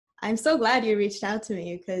I'm so glad you reached out to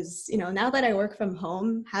me because, now that I work from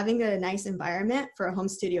home, having a nice environment for a home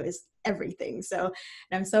studio is everything. So,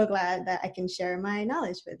 and I'm so glad that I can share my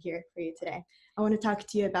knowledge here for you today. I want to talk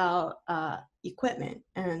to you about equipment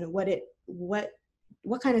and what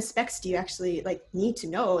kind of specs do you actually need to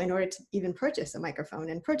know in order to even purchase a microphone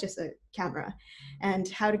and purchase a camera, and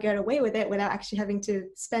how to get away with it without actually having to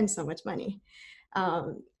spend so much money.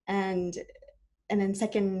 And then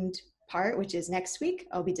second part, which is next week,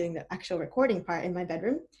 I'll be doing the actual recording part in my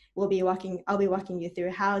bedroom. I'll be walking you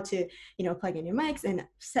through how to, plug in your mics and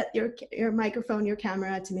set your microphone, your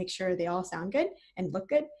camera to make sure they all sound good and look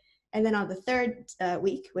good. And then on the third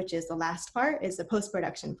week, which is the last part, is the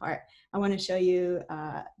post-production part. I want to show you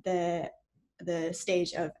the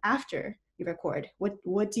stage of after you record.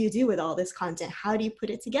 What do you do with all this content? How do you put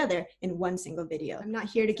it together in one single video? I'm not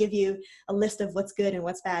here to give you a list of what's good and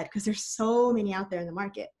what's bad, because there's so many out there in the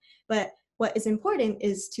market. But what is important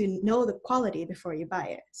is to know the quality before you buy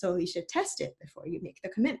it. So you should test it before you make the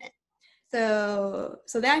commitment. So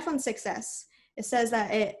the iPhone 6s, it says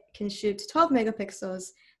that it can shoot 12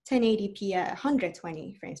 megapixels, 1080p at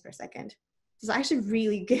 120 frames per second. This is actually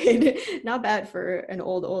really good. Not bad for an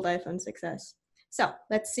old iPhone 6s. So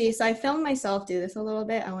let's see. So I filmed myself do this a little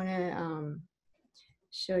bit. I want to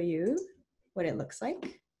show you what it looks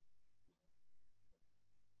like.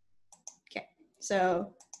 Okay,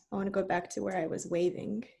 so I want to go back to where I was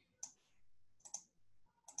waving.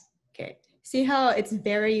 Okay, see how it's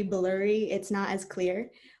very blurry? It's not as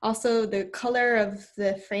clear. Also, the color of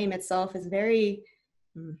the frame itself is very,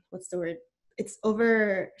 what's the word? It's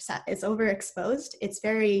overexposed. It's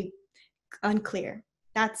very unclear.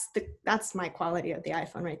 That's my quality of the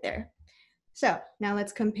iPhone right there. So now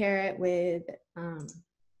let's compare it with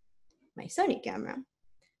my Sony camera.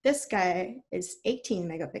 This guy is 18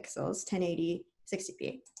 megapixels, 1080,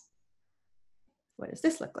 60p. What does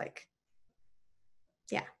this look like?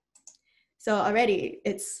 Yeah. So already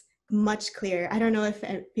it's much clearer. I don't know if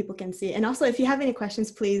people can see. And also, if you have any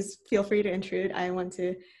questions, please feel free to intrude. I want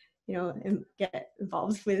to, get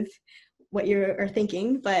involved with what you're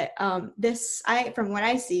thinking. But from what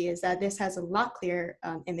I see, is that this has a lot clearer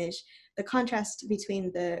image. The contrast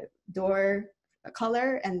between the door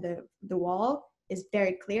color and the wall is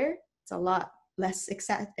very clear. It's a lot less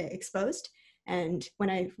exposed. And when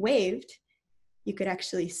I waved, you could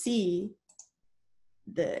actually see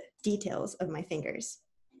the details of my fingers.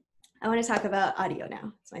 I want to talk about audio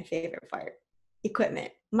now. It's my favorite part.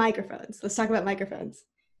 Equipment, microphones. Let's talk about microphones.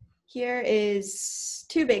 Here is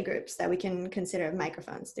two big groups that we can consider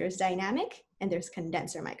microphones. There's dynamic and there's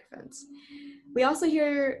condenser microphones. We also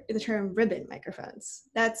hear the term ribbon microphones.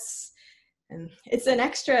 It's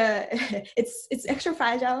extra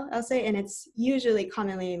fragile, I'll say, and it's usually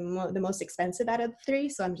commonly the most expensive out of the three.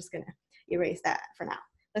 So I'm just gonna erase that for now.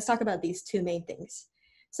 Let's talk about these two main things.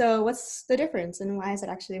 So what's the difference and why is it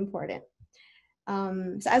actually important?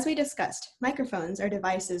 So as we discussed, microphones are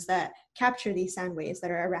devices that capture these sound waves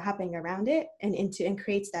that are happening around it and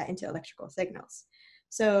creates that into electrical signals.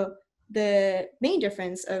 So the main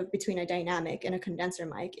difference between a dynamic and a condenser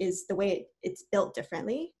mic is the way it's built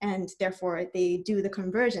differently, and therefore they do the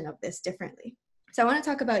conversion of this differently. So I want to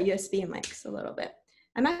talk about USB mics a little bit.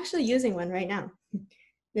 I'm actually using one right now.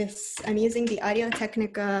 I'm using the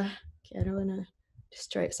Audio-Technica, okay, I don't want to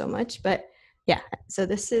destroy it so much, but yeah, so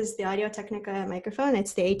this is the Audio-Technica microphone.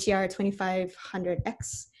 It's the ATR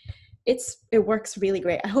 2500X. It works really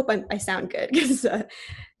great. I hope I sound good because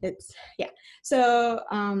yeah. So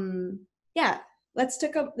yeah, let's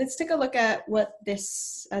take a look at what the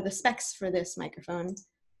specs for this microphone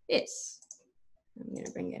is. I'm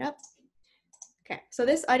gonna bring it up. Okay, so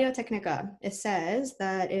this Audio-Technica, it says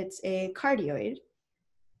that it's a cardioid.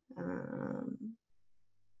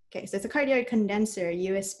 Okay, so it's a cardioid condenser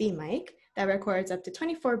USB mic that records up to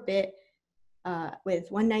 24-bit with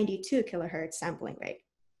 192 kilohertz sampling rate.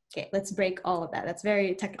 Okay, let's break all of that. That's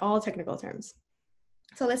very all technical terms.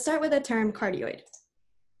 So let's start with the term cardioid.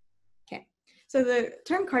 Okay, so the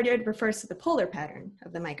term cardioid refers to the polar pattern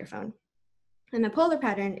of the microphone. And the polar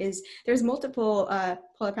pattern is, there's multiple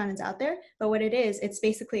polar patterns out there, but what it is, it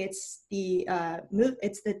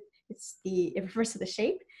refers to the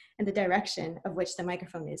shape and the direction of which the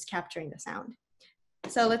microphone is capturing the sound.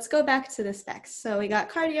 So let's go back to the specs. So we got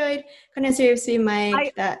cardioid, condenser USB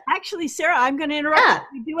mic. Actually, Sarah, I'm going to interrupt. Yeah,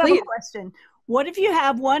 we do have a question. What if you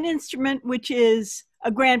have one instrument which is a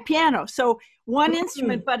grand piano? So one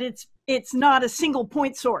instrument, but it's not a single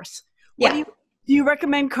point source. Do you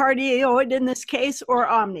recommend cardioid in this case or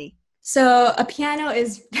omni? So a piano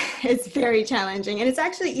is very challenging, and it's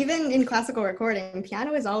actually, even in classical recording,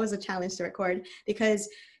 piano is always a challenge to record because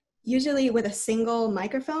usually with a single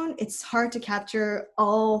microphone, it's hard to capture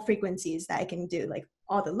all frequencies that I can do, like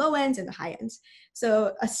all the low ends and the high ends.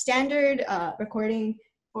 So a standard recording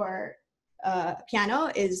for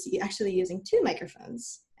piano is actually using two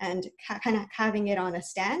microphones and kind of having it on a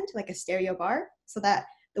stand, like a stereo bar, so that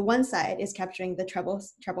the one side is capturing the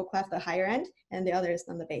treble clef, the higher end, and the other is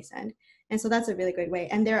on the bass end. And so that's a really good way.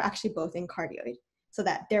 And they're actually both in cardioid, so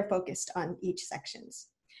that they're focused on each sections.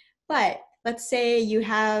 But let's say you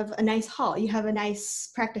have a nice hall, you have a nice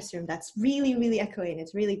practice room that's really, really echoing,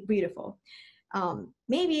 it's really beautiful.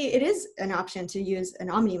 Maybe it is an option to use an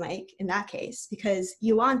Omni mic in that case, because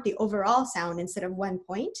you want the overall sound instead of one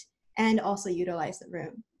point, and also utilize the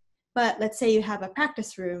room. But let's say you have a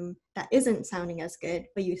practice room that isn't sounding as good,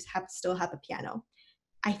 but you still have a piano.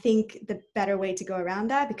 I think the better way to go around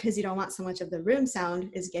that, because you don't want so much of the room sound,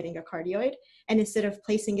 is getting a cardioid. And instead of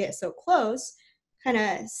placing it so close, kind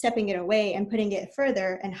of stepping it away and putting it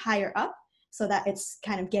further and higher up, so that it's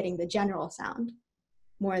kind of getting the general sound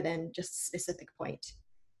more than just a specific point.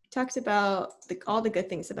 Talked about all the good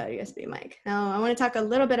things about a USB mic. Now I want to talk a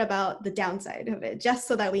little bit about the downside of it, just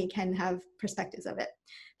so that we can have perspectives of it.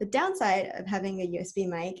 The downside of having a USB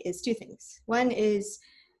mic is two things. One is,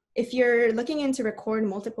 if you're looking into record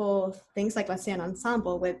multiple things, like let's say an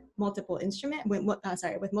ensemble with multiple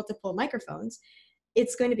with multiple microphones,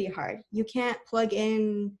 it's going to be hard. You can't plug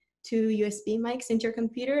in two USB mics into your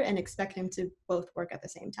computer and expect them to both work at the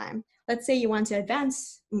same time. Let's say you want to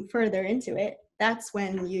advance further into it. That's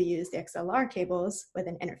when you use the XLR cables with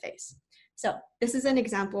an interface. So this is an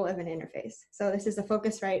example of an interface. So this is a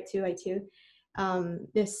Focusrite 2x2.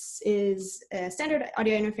 This is a standard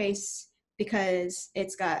audio interface because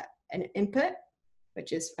it's got an input,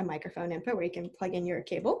 which is a microphone input where you can plug in your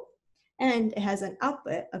cable, and it has an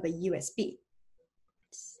output of a USB.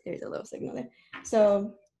 There's a little signal there.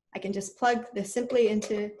 So I can just plug this simply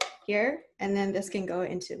into here, and then this can go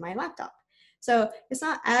into my laptop. So it's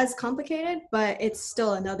not as complicated, but it's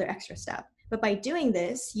still another extra step. But by doing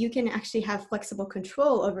this, you can actually have flexible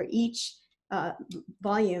control over each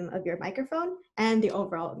volume of your microphone and the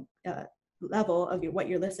overall level of what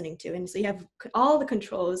you're listening to. And so you have all the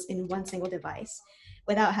controls in one single device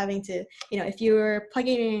without having to, if you're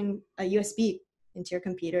plugging in a USB into your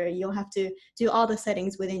computer, you'll have to do all the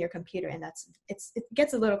settings within your computer, and it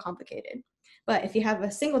gets a little complicated. But if you have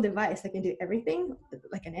a single device that can do everything,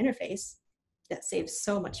 like an interface, that saves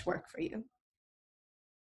so much work for you.